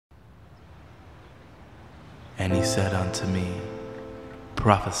And he said unto me,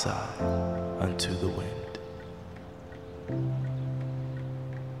 Prophesy unto the wind.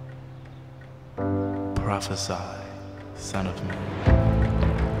 Prophesy, Son of Man.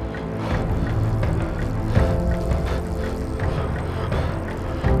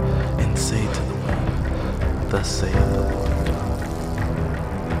 And say to the wind, Thus saith the Lord God.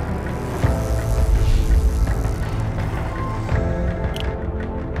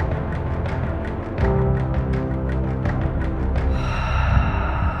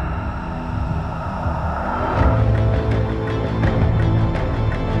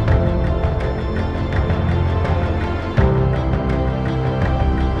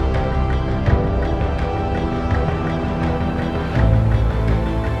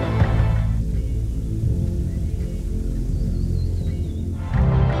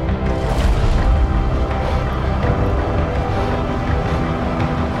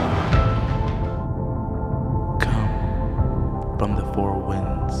 From the four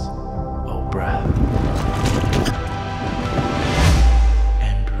winds, O breath,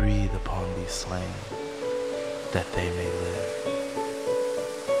 and breathe upon these slain, that they may live.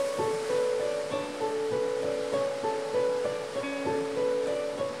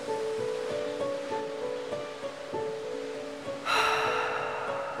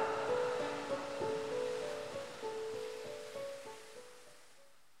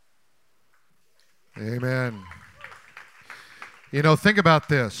 Amen. You know, think about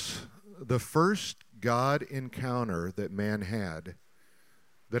this. The first God encounter that man had,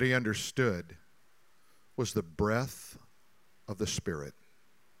 that he understood, was the breath of the Spirit.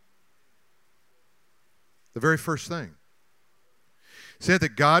 The very first thing. It said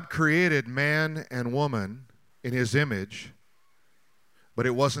that God created man and woman in his image, but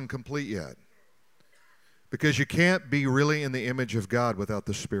it wasn't complete yet. Because you can't be really in the image of God without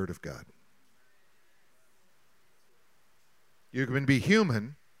the Spirit of God. You can be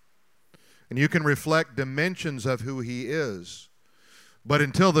human, and you can reflect dimensions of who he is. But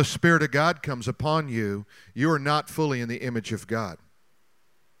until the Spirit of God comes upon you, you are not fully in the image of God.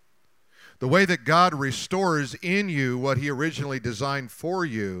 The way that God restores in you what he originally designed for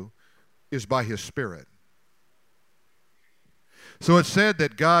you is by his Spirit. So it said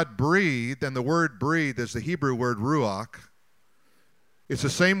that God breathed, and the word breathed is the Hebrew word ruach. It's the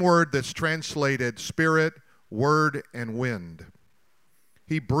same word that's translated spirit, word, and wind.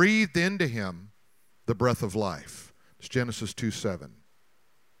 He breathed into him the breath of life. It's Genesis 2:7.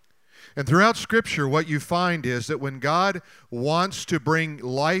 And throughout Scripture, what you find is that when God wants to bring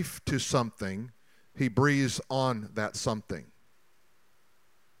life to something, he breathes on that something.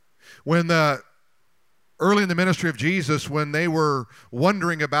 Early in the ministry of Jesus, when they were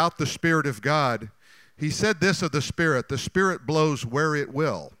wondering about the Spirit of God, he said this of the Spirit blows where it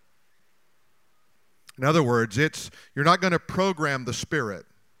will. In other words, you're not going to program the Spirit.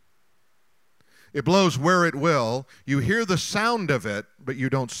 It blows where it will. You hear the sound of it, but you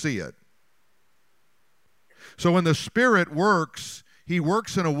don't see it. So when the Spirit works, he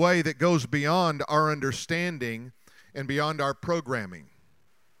works in a way that goes beyond our understanding and beyond our programming.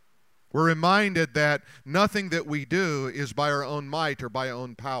 We're reminded that nothing that we do is by our own might or by our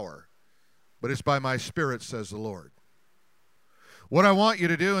own power, but it's by my Spirit, says the Lord. What I want you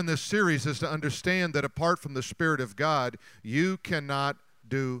to do in this series is to understand that apart from the Spirit of God, you cannot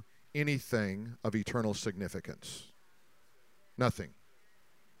do anything of eternal significance. Nothing.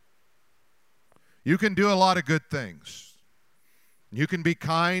 You can do a lot of good things. You can be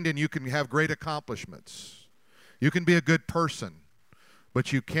kind and you can have great accomplishments. You can be a good person,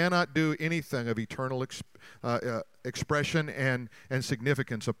 but you cannot do anything of eternal expression and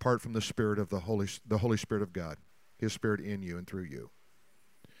significance apart from the Spirit of the Holy Spirit of God. His Spirit in you and through you.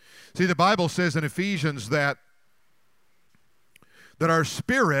 See, the Bible says in Ephesians that our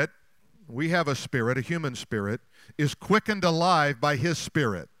spirit, we have a spirit, a human spirit, is quickened alive by his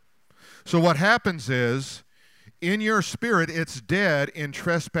Spirit. So what happens is, in your spirit, it's dead in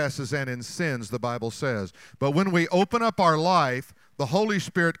trespasses and in sins, the Bible says. But when we open up our life, the Holy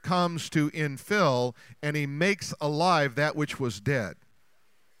Spirit comes to infill, and he makes alive that which was dead.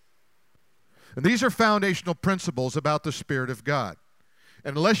 And these are foundational principles about the Spirit of God.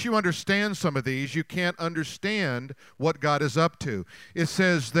 And unless you understand some of these, you can't understand what God is up to. It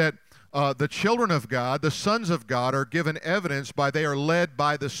says that the children of God, the sons of God, are given evidence by they are led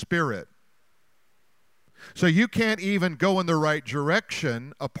by the Spirit. So you can't even go in the right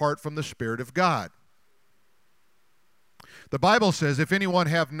direction apart from the Spirit of God. The Bible says, if anyone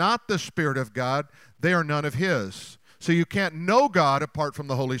have not the Spirit of God, they are none of his. So you can't know God apart from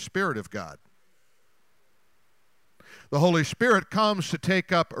the Holy Spirit of God. The Holy Spirit comes to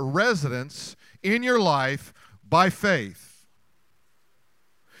take up residence in your life by faith,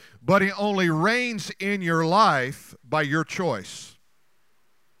 but he only reigns in your life by your choice.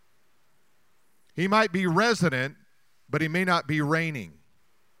 He might be resident, but he may not be reigning.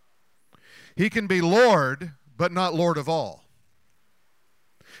 He can be Lord, but not Lord of all.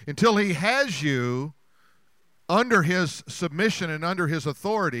 Until he has you under his submission and under his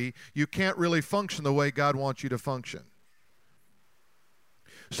authority, you can't really function the way God wants you to function.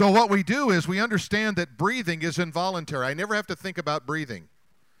 So what we do is we understand that breathing is involuntary. I never have to think about breathing,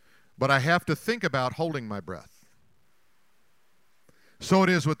 but I have to think about holding my breath. So it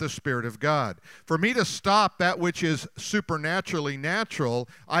is with the Spirit of God. For me to stop that which is supernaturally natural,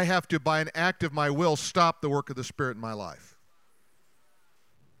 I have to, by an act of my will, stop the work of the Spirit in my life.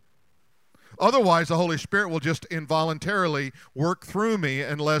 Otherwise, the Holy Spirit will just involuntarily work through me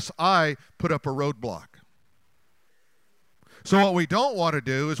unless I put up a roadblock. So what we don't want to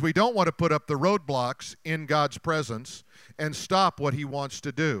do is we don't want to put up the roadblocks in God's presence and stop what he wants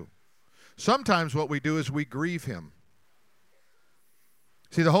to do. Sometimes what we do is we grieve him.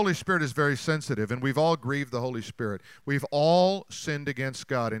 See, the Holy Spirit is very sensitive, and we've all grieved the Holy Spirit. We've all sinned against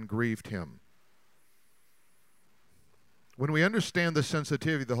God and grieved him. When we understand the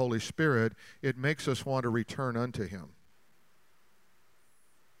sensitivity of the Holy Spirit, it makes us want to return unto him.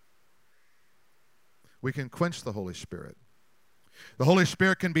 We can quench the Holy Spirit. The Holy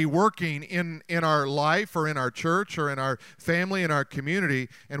Spirit can be working in our life or in our church or in our family, in our community,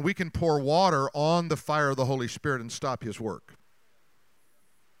 and we can pour water on the fire of the Holy Spirit and stop his work.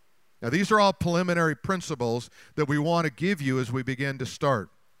 Now, these are all preliminary principles that we want to give you as we begin to start.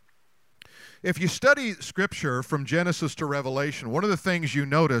 If you study Scripture from Genesis to Revelation, one of the things you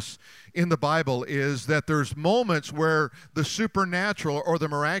notice in the Bible is that there's moments where the supernatural or the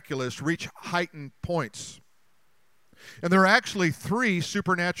miraculous reach heightened points. And there are actually 3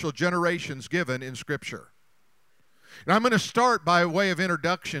 supernatural generations given in Scripture. Now, I'm going to start by way of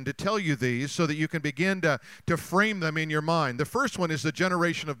introduction to tell you these so that you can begin to frame them in your mind. The first one is the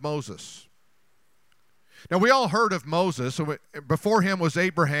generation of Moses. Now, we all heard of Moses. Before him was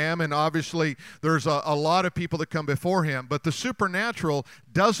Abraham, and obviously there's a lot of people that come before him. But the supernatural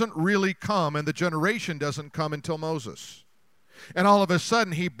doesn't really come, and the generation doesn't come until Moses. And all of a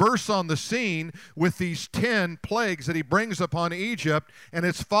sudden, he bursts on the scene with these 10 plagues that he brings upon Egypt, and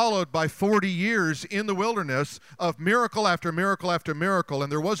it's followed by 40 years in the wilderness of miracle after miracle after miracle.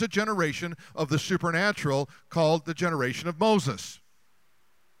 And there was a generation of the supernatural called the generation of Moses.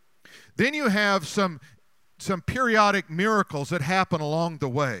 Then you have some periodic miracles that happen along the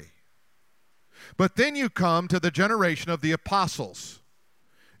way. But then you come to the generation of the apostles.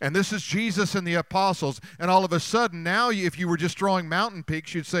 And this is Jesus and the apostles. And all of a sudden, now if you were just drawing mountain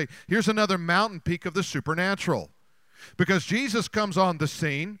peaks, you'd say, here's another mountain peak of the supernatural. Because Jesus comes on the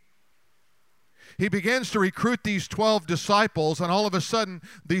scene. He begins to recruit these 12 disciples, and all of a sudden,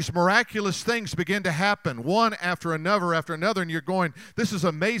 these miraculous things begin to happen, one after another, and you're going, this is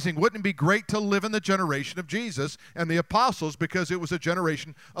amazing. Wouldn't it be great to live in the generation of Jesus and the apostles, because it was a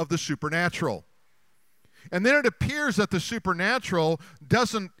generation of the supernatural. And then it appears that the supernatural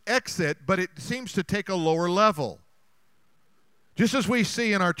doesn't exit, but it seems to take a lower level. Just as we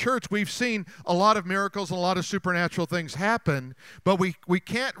see in our church, we've seen a lot of miracles and a lot of supernatural things happen, but we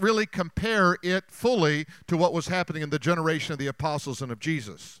can't really compare it fully to what was happening in the generation of the apostles and of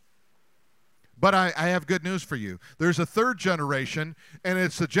Jesus. But I have good news for you. There's a third generation, and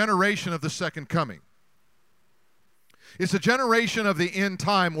it's the generation of the second coming. It's a generation of the end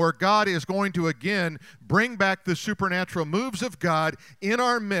time where God is going to again bring back the supernatural moves of God in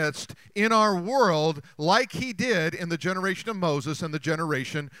our midst, in our world, like he did in the generation of Moses and the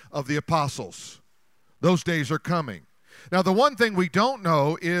generation of the apostles. Those days are coming. Now, the one thing we don't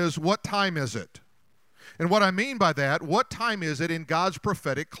know is what time is it? And what I mean by that, what time is it in God's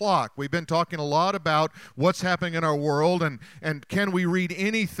prophetic clock? We've been talking a lot about what's happening in our world, and can we read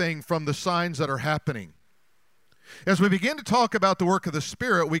anything from the signs that are happening? As we begin to talk about the work of the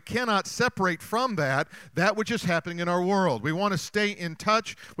Spirit, we cannot separate from that which is happening in our world. We want to stay in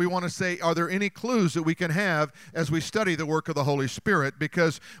touch. We want to say, are there any clues that we can have as we study the work of the Holy Spirit?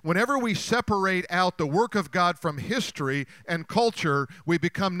 Because whenever we separate out the work of God from history and culture, we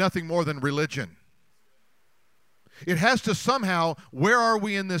become nothing more than religion. It has to somehow, where are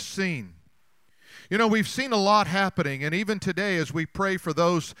we in this scene? You know, we've seen a lot happening, and even today as we pray for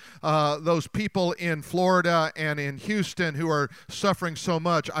those people in Florida and in Houston who are suffering so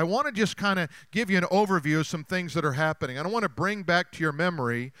much, I want to just kind of give you an overview of some things that are happening. I want to bring back to your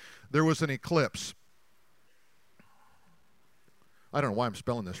memory, there was an eclipse. I don't know why I'm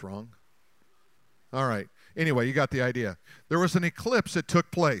spelling this wrong. All right. Anyway, you got the idea. There was an eclipse that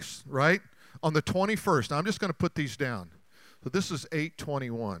took place, right, on the 21st. Now, I'm just going to put these down. So this is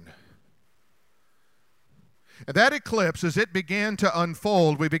 8/21. And that eclipse, as it began to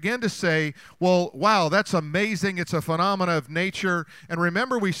unfold, we began to say, well, wow, that's amazing. It's a phenomena of nature. And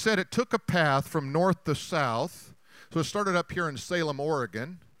remember, we said it took a path from north to south. So it started up here in Salem,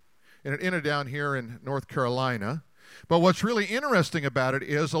 Oregon, and it ended down here in North Carolina. But what's really interesting about it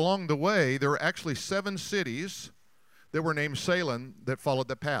is along the way, there were actually 7 cities that were named Salem that followed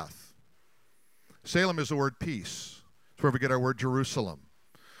the path. Salem is the word peace. It's where we get our word Jerusalem.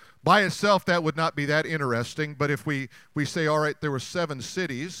 By itself, that would not be that interesting, but if we say, all right, there were 7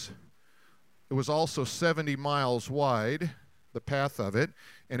 cities, it was also 70 miles wide, the path of it,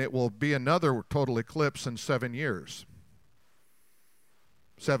 and it will be another total eclipse in 7 years.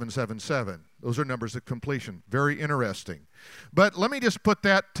 777. Those are numbers of completion. Very interesting. But let me just put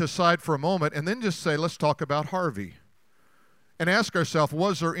that to side for a moment and then just say, let's talk about Harvey. And ask ourselves,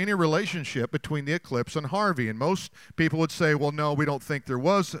 was there any relationship between the eclipse and Harvey? And most people would say, well, no, we don't think there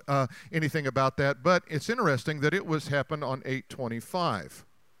was anything about that. But it's interesting that it happened on 8/25.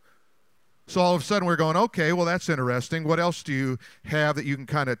 So all of a sudden we're going, okay, well, that's interesting. What else do you have that you can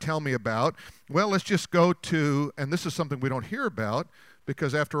kind of tell me about? Well, let's just go to, and this is something we don't hear about,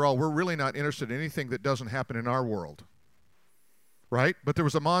 because after all, we're really not interested in anything that doesn't happen in our world. Right? But there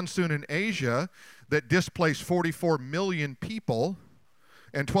was a monsoon in Asia that displaced 44 million people,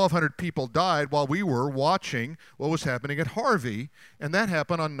 and 1,200 people died while we were watching what was happening at Harvey, and that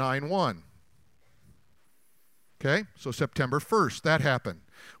happened on 9/1. Okay? So September 1st, that happened.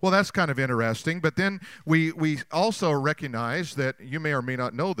 Well, that's kind of interesting, but then we also recognize that, you may or may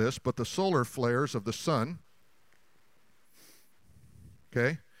not know this, but the solar flares of the sun,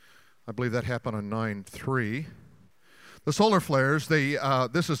 okay, I believe that happened on 9/3. The solar flares,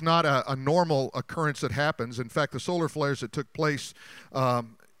 this is not a normal occurrence that happens. In fact, the solar flares that took place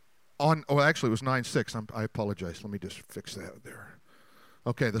actually it was 9/6. I apologize. Let me just fix that there.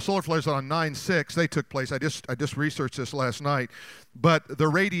 Okay, the solar flares on 9/6, they took place. I just researched this last night. But the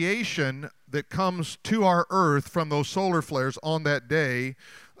radiation that comes to our Earth from those solar flares on that day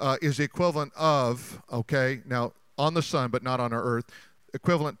is the equivalent of, okay, now on the sun but not on our Earth,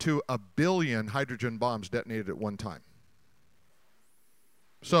 equivalent to 1 billion hydrogen bombs detonated at one time.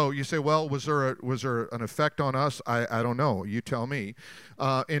 So you say, well, was there an effect on us? I don't know. You tell me.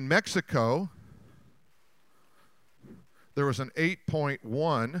 In Mexico, there was an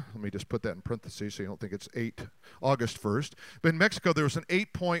 8.1. Let me just put that in parentheses so you don't think it's August 1st. But in Mexico, there was an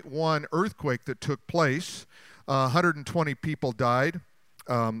 8.1 earthquake that took place. 120 people died.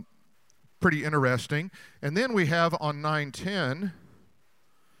 Pretty interesting. And then we have on 9/10,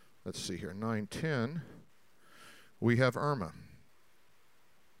 let's see here, 9/10, we have Irma.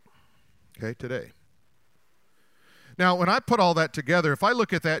 Okay, today. Now, when I put all that together, if I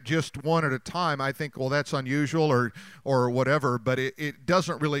look at that just one at a time, I think, well, that's unusual or whatever, but it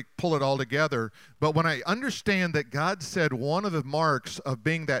doesn't really pull it all together. But when I understand that God said one of the marks of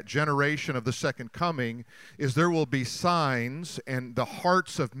being that generation of the second coming is there will be signs, and the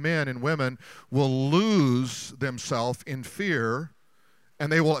hearts of men and women will lose themselves in fear,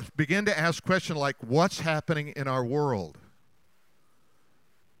 and they will begin to ask questions like, what's happening in our world?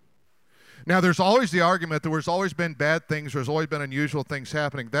 Now, there's always the argument that there's always been bad things, there's always been unusual things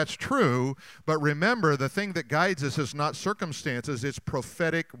happening. That's true, but remember, the thing that guides us is not circumstances, it's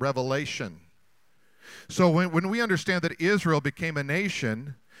prophetic revelation. So when we understand that Israel became a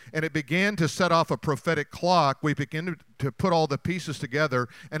nation, and it began to set off a prophetic clock, we begin to put all the pieces together,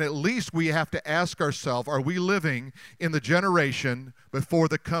 and at least we have to ask ourselves, are we living in the generation before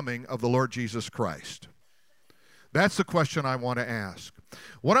the coming of the Lord Jesus Christ? That's the question I want to ask.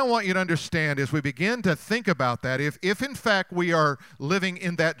 What I want you to understand is we begin to think about that. If in fact we are living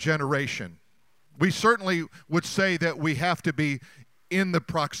in that generation, we certainly would say that we have to be in the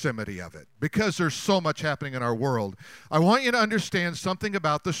proximity of it because there's so much happening in our world. I want you to understand something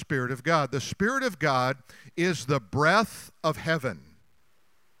about the Spirit of God. The Spirit of God is the breath of heaven.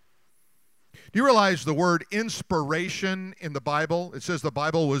 Do you realize the word inspiration in the Bible? It says the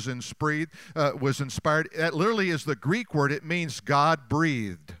Bible was inspired. That literally is the Greek word. It means God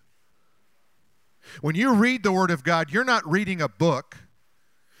breathed. When you read the Word of God, you're not reading a book.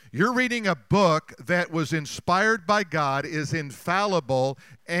 You're reading a book that was inspired by God, is infallible,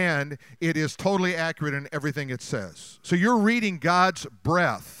 and it is totally accurate in everything it says. So you're reading God's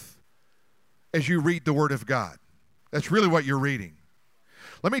breath as you read the Word of God. That's really what you're reading.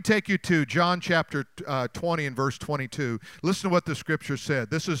 Let me take you to John chapter 20 and verse 22. Listen to what the Scripture said.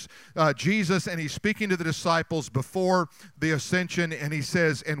 This is Jesus, and he's speaking to the disciples before the ascension, and he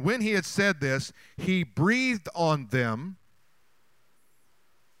says, and when he had said this, he breathed on them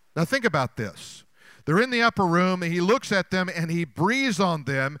Now think about this. They're in the upper room, and he looks at them, and he breathes on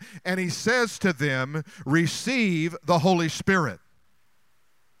them, and he says to them, receive the Holy Spirit.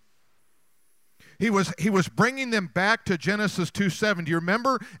 He was bringing them back to Genesis 2:7. Do you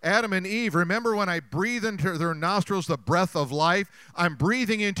remember Adam and Eve? Remember when I breathe into their nostrils the breath of life? I'm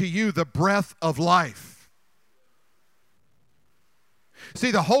breathing into you the breath of life. See,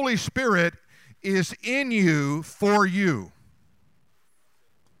 the Holy Spirit is in you for you.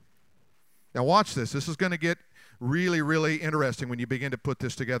 Now watch this. This is going to get really, really interesting when you begin to put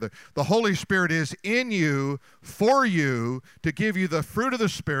this together. The Holy Spirit is in you, for you, to give you the fruit of the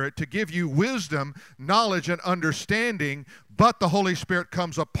Spirit, to give you wisdom, knowledge, and understanding, but the Holy Spirit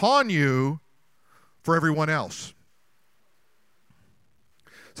comes upon you for everyone else.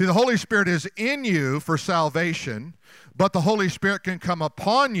 See, the Holy Spirit is in you for salvation, but the Holy Spirit can come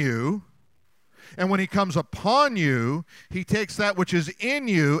upon you. And when he comes upon you, he takes that which is in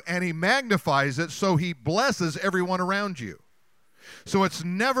you and he magnifies it, so he blesses everyone around you. So it's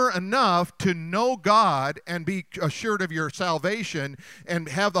never enough to know God and be assured of your salvation and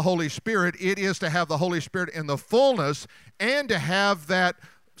have the Holy Spirit. It is to have the Holy Spirit in the fullness and to have that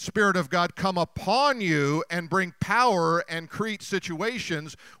Spirit of God come upon you and bring power and create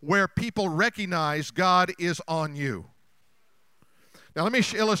situations where people recognize God is on you. Now let me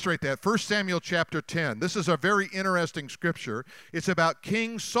illustrate that. 1 Samuel chapter 10. This is a very interesting scripture. It's about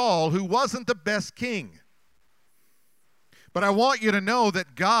King Saul, who wasn't the best king. But I want you to know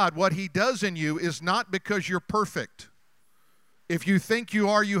that God, what he does in you is not because you're perfect. If you think you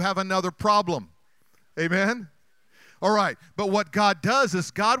are, you have another problem. Amen? All right, but what God does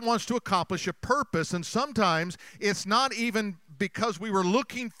is God wants to accomplish a purpose, and sometimes it's not even because we were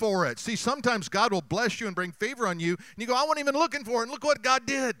looking for it. See, sometimes God will bless you and bring favor on you, and you go, I wasn't even looking for it, and look what God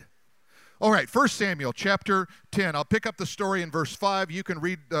did. All right, 1 Samuel chapter 10. I'll pick up the story in verse 5. You can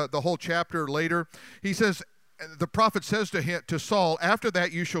read the whole chapter later. He says, the prophet says to Saul, after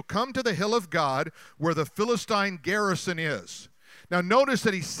that you shall come to the hill of God where the Philistine garrison is. Now notice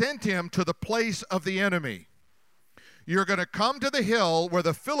that he sent him to the place of the enemy. You're going to come to the hill where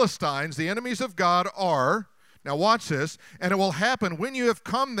the Philistines, the enemies of God, are. Now watch this. And it will happen when you have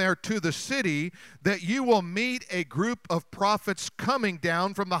come there to the city that you will meet a group of prophets coming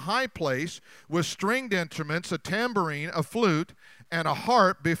down from the high place with stringed instruments, a tambourine, a flute, and a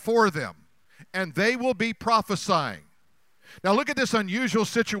harp before them. And they will be prophesying. Now look at this unusual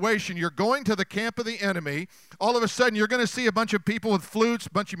situation. You're going to the camp of the enemy. All of a sudden, you're going to see a bunch of people with flutes,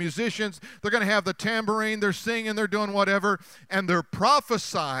 a bunch of musicians. They're going to have the tambourine. They're singing. They're doing whatever. And they're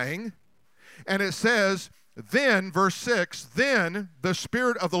prophesying. And it says, then, verse 6, then the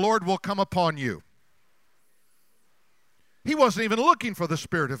Spirit of the Lord will come upon you. He wasn't even looking for the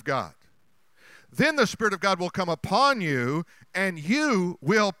Spirit of God. Then the Spirit of God will come upon you, and you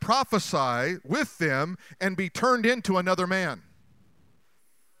will prophesy with them and be turned into another man.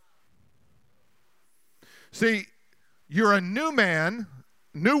 See, you're a new man,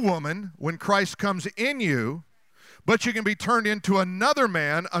 new woman when Christ comes in you, but you can be turned into another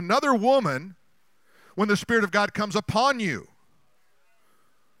man, another woman when the Spirit of God comes upon you.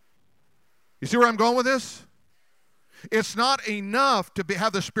 You see where I'm going with this? It's not enough to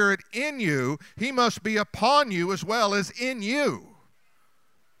have the Spirit in you. He must be upon you as well as in you.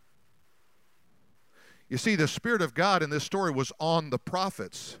 You see, the Spirit of God in this story was on the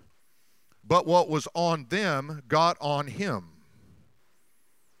prophets, but what was on them got on him.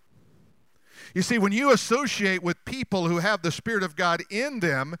 You see, when you associate with people who have the Spirit of God in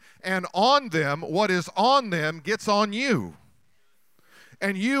them and on them, what is on them gets on you.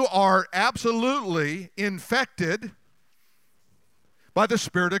 And you are absolutely infected by the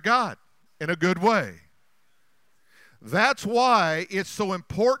Spirit of God in a good way. That's why it's so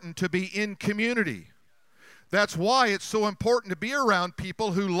important to be in community. That's why it's so important to be around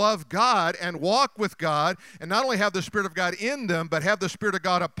people who love God and walk with God and not only have the Spirit of God in them, but have the Spirit of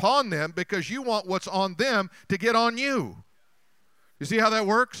God upon them, because you want what's on them to get on you. You see how that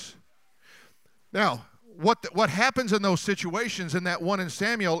works? Now, what happens in those situations in that one in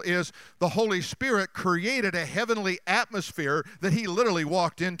Samuel is the Holy Spirit created a heavenly atmosphere that he literally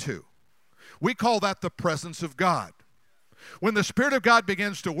walked into. We call that the presence of God. When the Spirit of God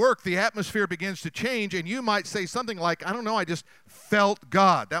begins to work, the atmosphere begins to change, and you might say something like, I don't know, I just felt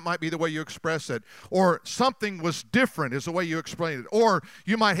God. That might be the way you express it. Or something was different is the way you explain it. Or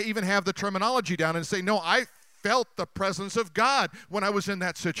you might even have the terminology down and say, no, I felt the presence of God when I was in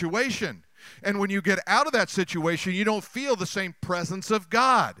that situation. And when you get out of that situation, you don't feel the same presence of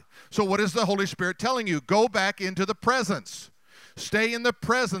God. So what is the Holy Spirit telling you? Go back into the presence. Stay in the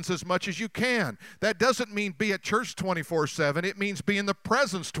presence as much as you can. That doesn't mean be at church 24/7. It means be in the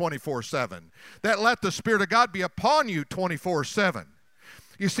presence 24/7. That let the Spirit of God be upon you 24/7.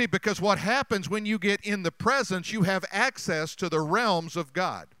 You see, because what happens when you get in the presence, you have access to the realms of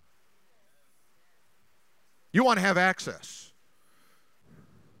God. You want to have access.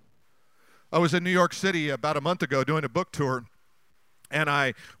 I was in New York City about a month ago doing a book tour, and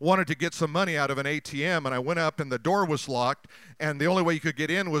I wanted to get some money out of an ATM, and I went up, and the door was locked, and the only way you could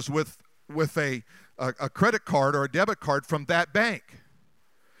get in was with a credit card or a debit card from that bank.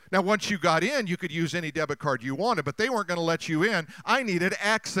 Now, once you got in, you could use any debit card you wanted, but they weren't going to let you in. I needed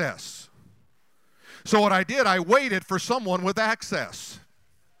access. So what I did, I waited for someone with access.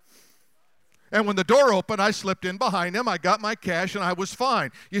 And when the door opened, I slipped in behind them, I got my cash, and I was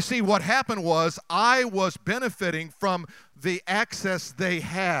fine. You see, what happened was I was benefiting from the access they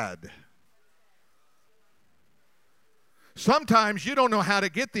had. Sometimes you don't know how to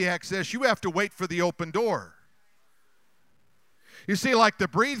get the access. You have to wait for the open door. You see, like the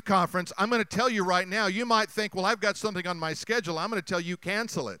Breathe Conference, I'm going to tell you right now, you might think, well, I've got something on my schedule. I'm going to tell you,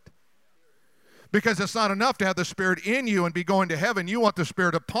 cancel it. Because it's not enough to have the Spirit in you and be going to heaven. You want the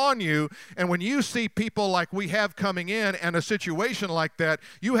Spirit upon you. And when you see people like we have coming in and a situation like that,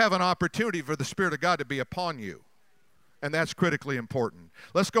 you have an opportunity for the Spirit of God to be upon you. And that's critically important.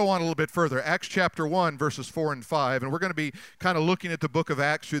 Let's go on a little bit further. Acts chapter 1, verses 4 and 5. And we're going to be kind of looking at the book of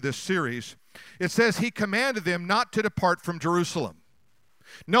Acts through this series. It says, he commanded them not to depart from Jerusalem.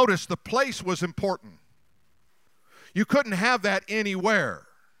 Notice the place was important. You couldn't have that anywhere.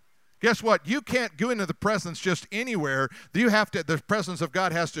 Guess what? You can't go into the presence just anywhere. The presence of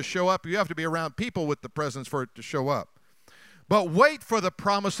God has to show up. You have to be around people with the presence for it to show up. But wait for the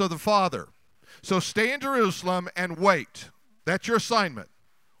promise of the Father. So stay in Jerusalem and wait. That's your assignment.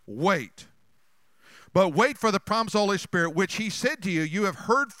 Wait. But wait for the promise of the Holy Spirit, which he said to you, you have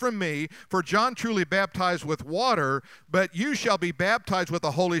heard from me, for John truly baptized with water, but you shall be baptized with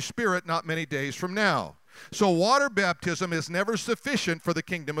the Holy Spirit not many days from now. So water baptism is never sufficient for the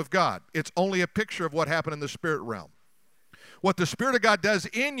kingdom of God. It's only a picture of what happened in the spirit realm. What the Spirit of God does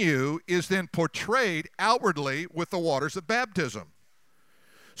in you is then portrayed outwardly with the waters of baptism.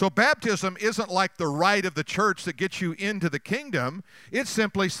 So baptism isn't like the rite of the church that gets you into the kingdom. It's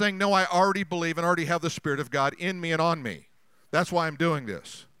simply saying, no, I already believe and already have the Spirit of God in me and on me. That's why I'm doing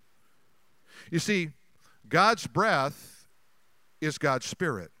this. You see, God's breath is God's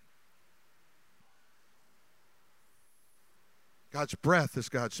Spirit. God's breath is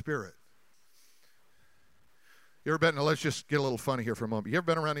God's Spirit. You ever been, now let's just get a little funny here for a moment. You ever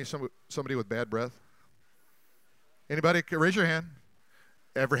been around somebody with bad breath? Anybody? Raise your hand.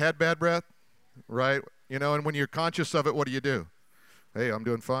 Ever had bad breath? Right? You know, and when you're conscious of it, what do? Hey, I'm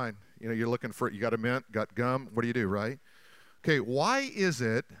doing fine. You know, you're looking for it. You got a mint, got gum. What do, right? Okay, why is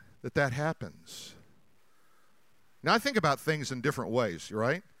it that that happens? Now, I think about things in different ways,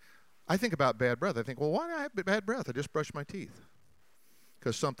 right? I think about bad breath. I think, well, why do I have bad breath? I just brushed my teeth.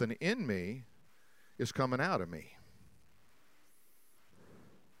 Because something in me is coming out of me.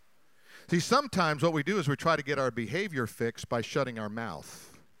 See, sometimes what we do is we try to get our behavior fixed by shutting our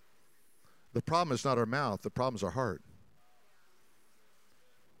mouth. The problem is not our mouth. The problem is our heart.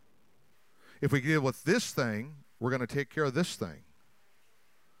 If we deal with this thing, we're going to take care of this thing.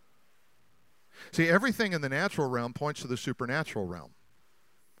 See, everything in the natural realm points to the supernatural realm.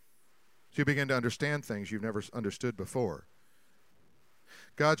 So you begin to understand things you've never understood before.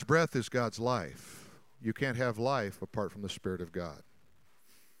 God's breath is God's life. You can't have life apart from the Spirit of God.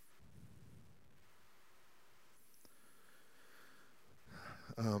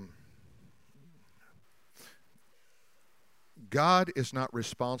 God is not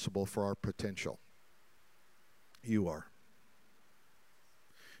responsible for our potential. You are.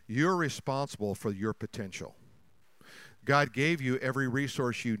 You're responsible for your potential. God gave you every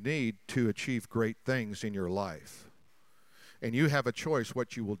resource you need to achieve great things in your life. And you have a choice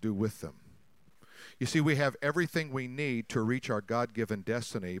what you will do with them. You see, we have everything we need to reach our God-given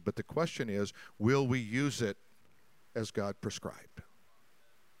destiny, but the question is, will we use it as God prescribed?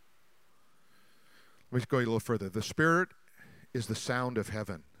 Let me go a little further. The Spirit is the sound of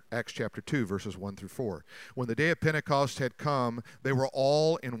heaven. Acts chapter 2, verses 1 through 4. When the day of Pentecost had come, they were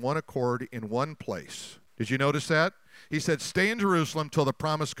all in one accord in one place. Did you notice that? He said, stay in Jerusalem till the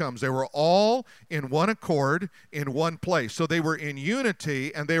promise comes. They were all in one accord in one place. So they were in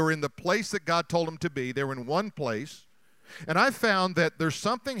unity, and they were in the place that God told them to be. They were in one place. And I found that there's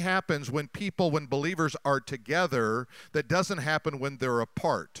something happens when believers are together that doesn't happen when they're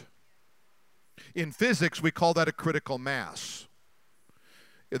apart. In physics, we call that a critical mass.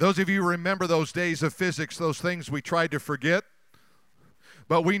 Those of you who remember those days of physics, those things we tried to forget,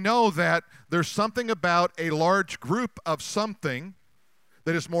 But we know that there's something about a large group of something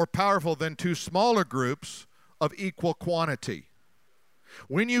that is more powerful than two smaller groups of equal quantity.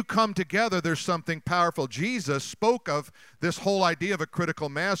 When you come together, there's something powerful. Jesus spoke of this whole idea of a critical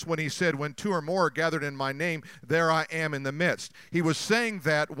mass when he said, when two or more are gathered in my name, there I am in the midst. He was saying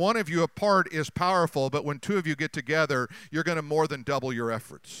that one of you apart is powerful, but when two of you get together, you're going to more than double your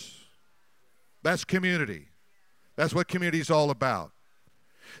efforts. That's community. That's what community is all about.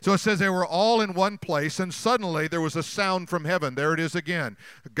 So it says they were all in one place, and suddenly there was a sound from heaven. There it is again.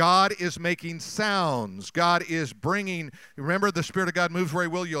 God is making sounds. God is bringing, remember, the Spirit of God moves where he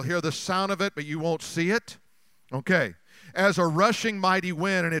will. You'll hear the sound of it, but you won't see it. Okay. As a rushing mighty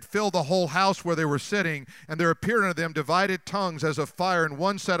wind, and it filled the whole house where they were sitting, and there appeared unto them divided tongues as of fire, and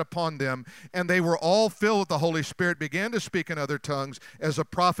one sat upon them, and they were all filled with the Holy Spirit, began to speak in other tongues as a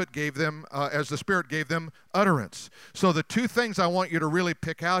prophet gave them, as the Spirit gave them utterance. So the two things I want you to really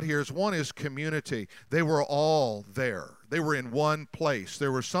pick out here is, one is community. They were all there. They were in one place.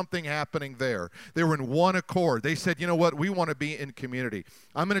 There was something happening there. They were in one accord. They said, you know what? We want to be in community.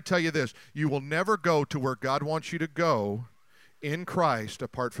 I'm going to tell you this. You will never go to where God wants you to go in Christ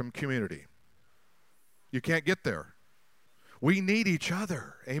apart from community. You can't get there. We need each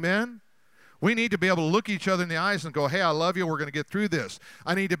other. Amen? We need to be able to look each other in the eyes and go, hey, I love you. We're going to get through this.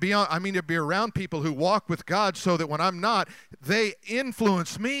 I need to be around people who walk with God so that when I'm not, they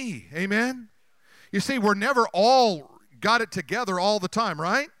influence me. Amen? You see, we're never all got it together all the time,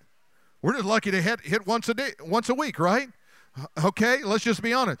 right? We're just lucky to hit once a week, right? Okay, let's just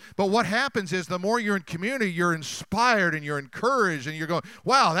be honest. But what happens is the more you're in community, you're inspired and you're encouraged and you're going,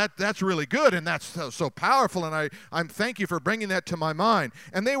 wow, that's really good and that's so powerful, and I'm thank you for bringing that to my mind.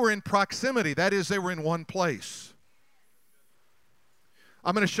 And they were in proximity. That is, they were in one place.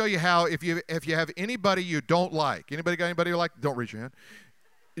 I'm going to show you how, if you have anybody you don't like, anybody got anybody you like? Don't raise your hand.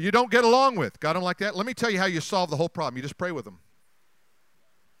 You don't get along with. Got them like that? Let me tell you how you solve the whole problem. You just pray with them.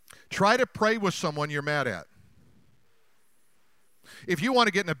 Try to pray with someone you're mad at. If you want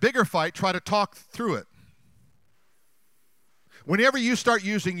to get in a bigger fight, try to talk through it. Whenever you start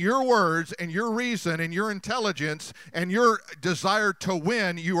using your words and your reason and your intelligence and your desire to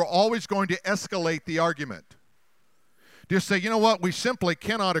win, you are always going to escalate the argument. Just say, you know what, we simply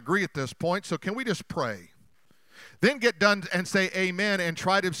cannot agree at this point, so can we just pray? Then get done and say amen and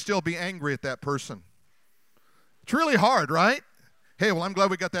try to still be angry at that person. It's really hard, right? Hey, well, I'm glad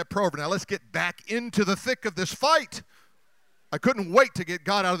we got that pro over. Now let's get back into the thick of this fight. I couldn't wait to get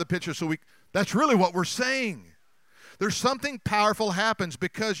God out of the picture, so that's really what we're saying. There's something powerful happens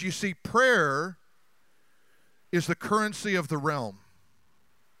because, you see, prayer is the currency of the realm.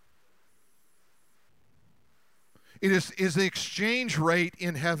 It is the exchange rate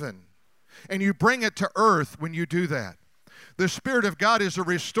in heaven. And you bring it to earth when you do that. The Spirit of God is a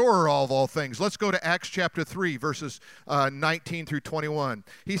restorer of all things. Let's go to Acts chapter 3, verses 19 through 21.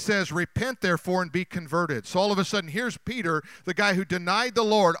 He says, repent therefore and be converted. So all of a sudden, here's Peter, the guy who denied the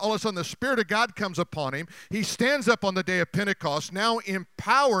Lord. All of a sudden, the Spirit of God comes upon him. He stands up on the day of Pentecost, now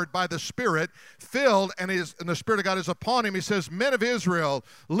empowered by the Spirit, filled, and the Spirit of God is upon him. He says, men of Israel,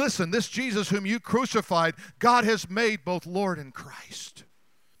 listen, this Jesus whom you crucified, God has made both Lord and Christ.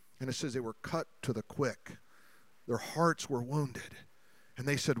 And it says they were cut to the quick. Their hearts were wounded. And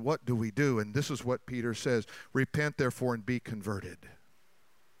they said, what do we do? And this is what Peter says, repent therefore and be converted.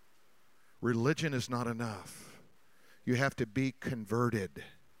 Religion is not enough. You have to be converted.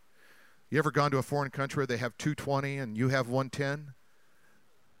 You ever gone to a foreign country where they have 220 and you have 110?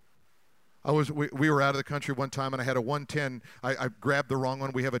 We were out of the country one time and I had a 110. I grabbed the wrong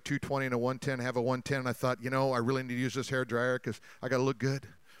one. We have a 220 and a 110. I have a 110 and I thought, you know, I really need to use this hair dryer because I got to look good.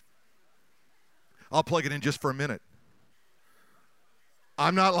 I'll plug it in just for a minute.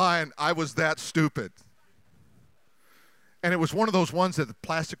 I'm not lying. I was that stupid. And it was one of those ones that the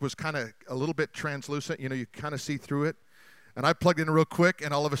plastic was kind of a little bit translucent. You know, you kind of see through it. And I plugged it in real quick,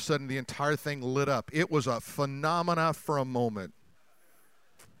 and all of a sudden the entire thing lit up. It was a phenomena for a moment.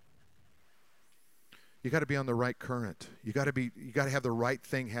 You got to be on the right current. You got to have the right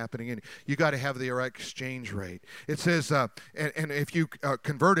thing happening in you. You got to have the right exchange rate. It says, and if you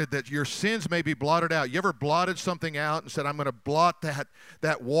converted, that your sins may be blotted out. You ever blotted something out and said, I'm going to blot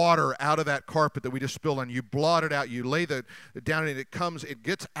that water out of that carpet that we just spilled on? You blot it out. You lay it down, and it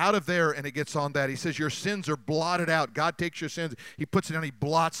gets out of there, and it gets on that. He says your sins are blotted out. God takes your sins, he puts it down, he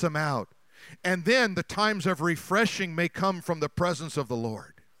blots them out. And then the times of refreshing may come from the presence of the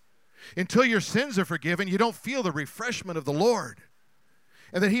Lord. Until your sins are forgiven, you don't feel the refreshment of the Lord.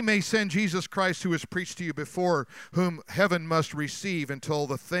 And that he may send Jesus Christ, who is preached to you before, whom heaven must receive until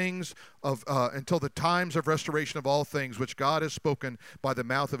the times of restoration of all things, which God has spoken by the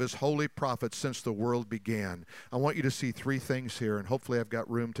mouth of his holy prophets since the world began. I want you to see three things here, and hopefully I've got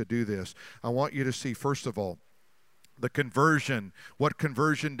room to do this. I want you to see, first of all, the conversion. What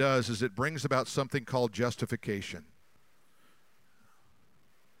conversion does is it brings about something called justification.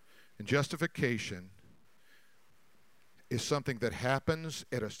 And justification is something that happens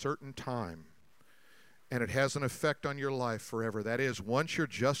at a certain time, and it has an effect on your life forever. That is, once you're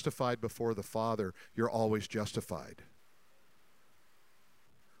justified before the Father, you're always justified.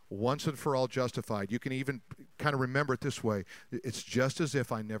 Once and for all justified. You can even kind of remember it this way. It's just as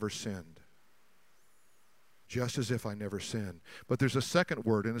if I never sinned. Just as if I never sinned. But there's a second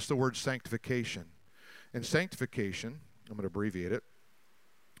word, and it's the word sanctification. And sanctification, I'm going to abbreviate it,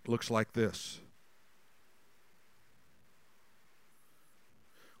 looks like this.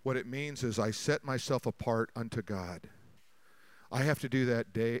 What it means is I set myself apart unto God. I have to do that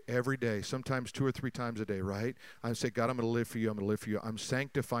every day, sometimes 2 or 3 times a day, right? I say, God, I'm going to live for you. I'm going to live for you. I'm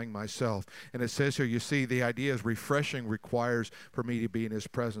sanctifying myself. And it says here, you see, the idea is refreshing requires for me to be in his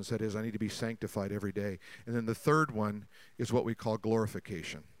presence. That is, I need to be sanctified every day. And then the third one is what we call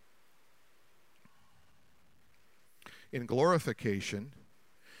glorification. In glorification,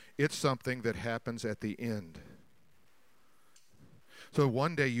 it's something that happens at the end. So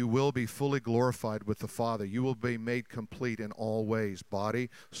one day you will be fully glorified with the Father. You will be made complete in all ways, body,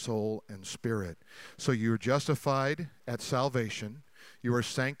 soul, and spirit. So you're justified at salvation. You are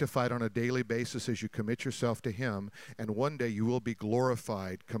sanctified on a daily basis as you commit yourself to him. And one day you will be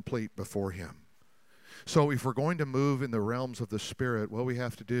glorified complete before him. So if we're going to move in the realms of the Spirit, what we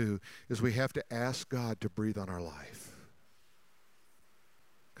have to do is we have to ask God to breathe on our life.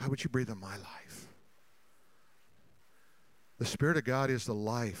 God, would you breathe on my life? The Spirit of God is the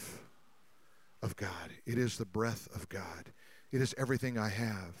life of God. It is the breath of God. It is everything I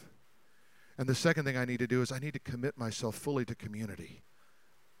have. And the second thing I need to do is I need to commit myself fully to community.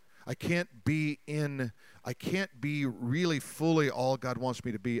 I can't be really fully all God wants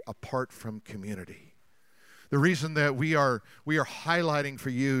me to be apart from community. The reason that we are highlighting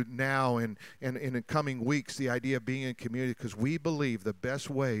for you now and in the coming weeks the idea of being in community, because we believe the best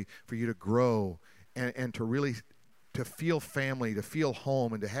way for you to grow and to really to feel family, to feel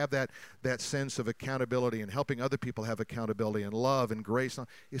home, and to have that sense of accountability and helping other people have accountability and love and grace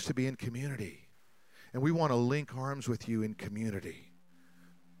is to be in community. And we want to link arms with you in community.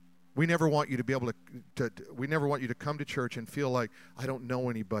 We never want you to be able we never want you to come to church and feel like, I don't know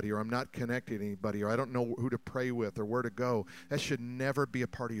anybody, or I'm not connected to anybody, or I don't know who to pray with or where to go. That should never be a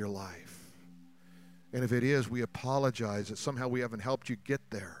part of your life. And if it is, we apologize that somehow we haven't helped you get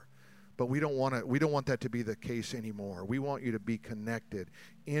there. But we don't want that to be the case anymore. We want you to be connected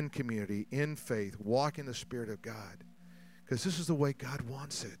in community, in faith, walk in the Spirit of God. Because this is the way God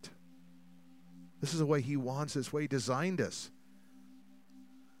wants it. This is the way he wants it. This way he designed us.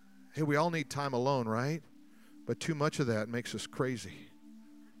 Hey, we all need time alone, right? But too much of that makes us crazy.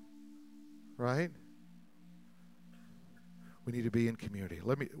 Right? We need to be in community.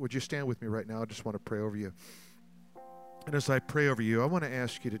 Would you stand with me right now? I just want to pray over you. And as I pray over you, I want to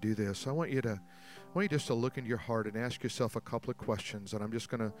ask you to do this. I want you just to look into your heart and ask yourself a couple of questions. And I'm just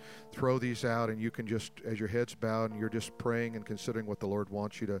going to throw these out, and you can just, as your head's bowed and you're just praying and considering what the Lord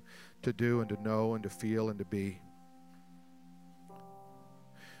wants you to do and to know and to feel and to be.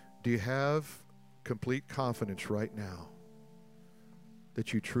 Do you have complete confidence right now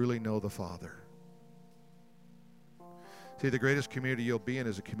that you truly know the Father? See, the greatest community you'll be in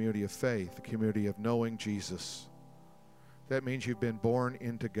is a community of faith, a community of knowing Jesus. That means you've been born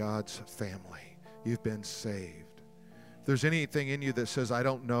into God's family. You've been saved. If there's anything in you that says, I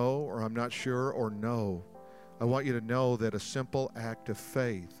don't know, or I'm not sure, or no, I want you to know that a simple act of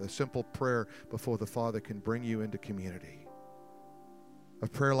faith, a simple prayer before the Father can bring you into community. A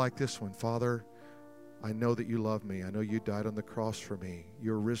prayer like this one: Father, I know that you love me. I know you died on the cross for me.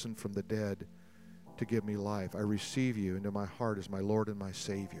 You're risen from the dead to give me life. I receive you into my heart as my Lord and my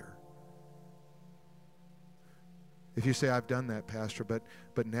Savior. If you say, I've done that, Pastor,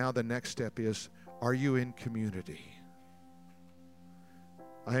 but now the next step is, are you in community?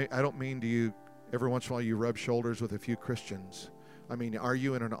 I don't mean to you, every once in a while you rub shoulders with a few Christians. I mean, are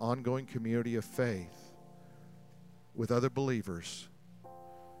you in an ongoing community of faith with other believers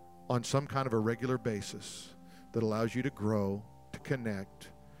on some kind of a regular basis that allows you to grow, to connect,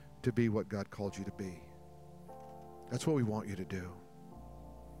 to be what God called you to be? That's what we want you to do.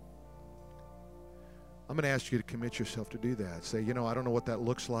 I'm going to ask you to commit yourself to do that. Say, I don't know what that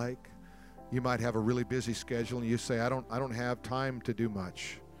looks like. You might have a really busy schedule and you say, I don't have time to do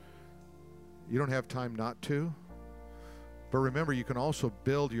much. You don't have time not to. But remember, you can also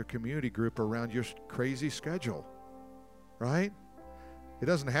build your community group around your crazy schedule, right? It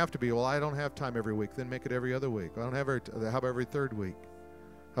doesn't have to be, well, I don't have time every week. Then make it every other week. I don't have how about every third week?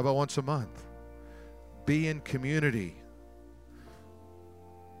 How about once a month? Be in community.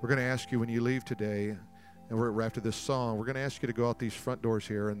 We're going to ask you when you leave today, and we're after this song, we're going to ask you to go out these front doors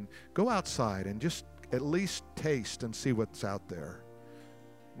here and go outside and just at least taste and see what's out there.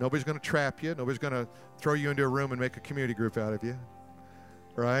 Nobody's going to trap you. Nobody's going to throw you into a room and make a community group out of you,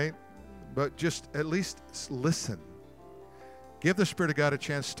 right? But just at least listen. Give the Spirit of God a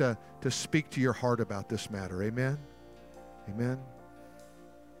chance to speak to your heart about this matter. Amen? Amen?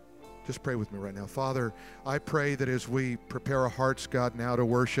 Just pray with me right now. Father, I pray that as we prepare our hearts, God, now to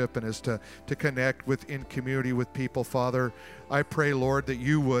worship and as to connect in community with people, Father, I pray, Lord, that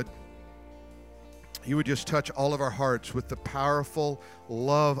you would just touch all of our hearts with the powerful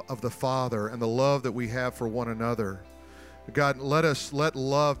love of the Father and the love that we have for one another. God, let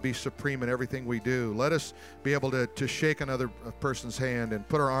love be supreme in everything we do. Let us be able to shake another person's hand and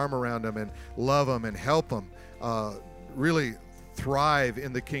put our arm around them and love them and help them really thrive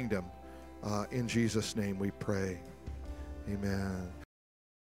in the kingdom. In Jesus' name we pray. Amen.